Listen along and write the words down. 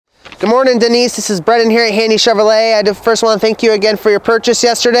Good morning, Denise. This is Brendon here at Handy Chevrolet. I first want to thank you again for your purchase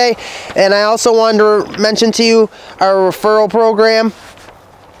yesterday. And I also wanted to mention to you our referral program.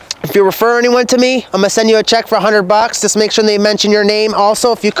 If you refer anyone to me, I'm going to send you a check for $100. Just make sure they mention your name.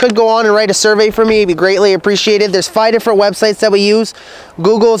 Also, if you could go on and write a survey for me, it'd be greatly appreciated. There's 5 different websites that we use.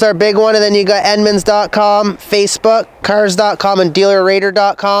 Google's our big one, and then you got Edmunds.com, Facebook, Cars.com, and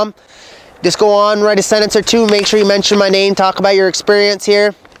DealerRater.com. Just go on, write a sentence or two, make sure you mention my name, talk about your experience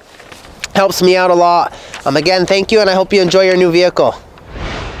here. Helps me out a lot. Again, thank you, and I hope you enjoy your new vehicle.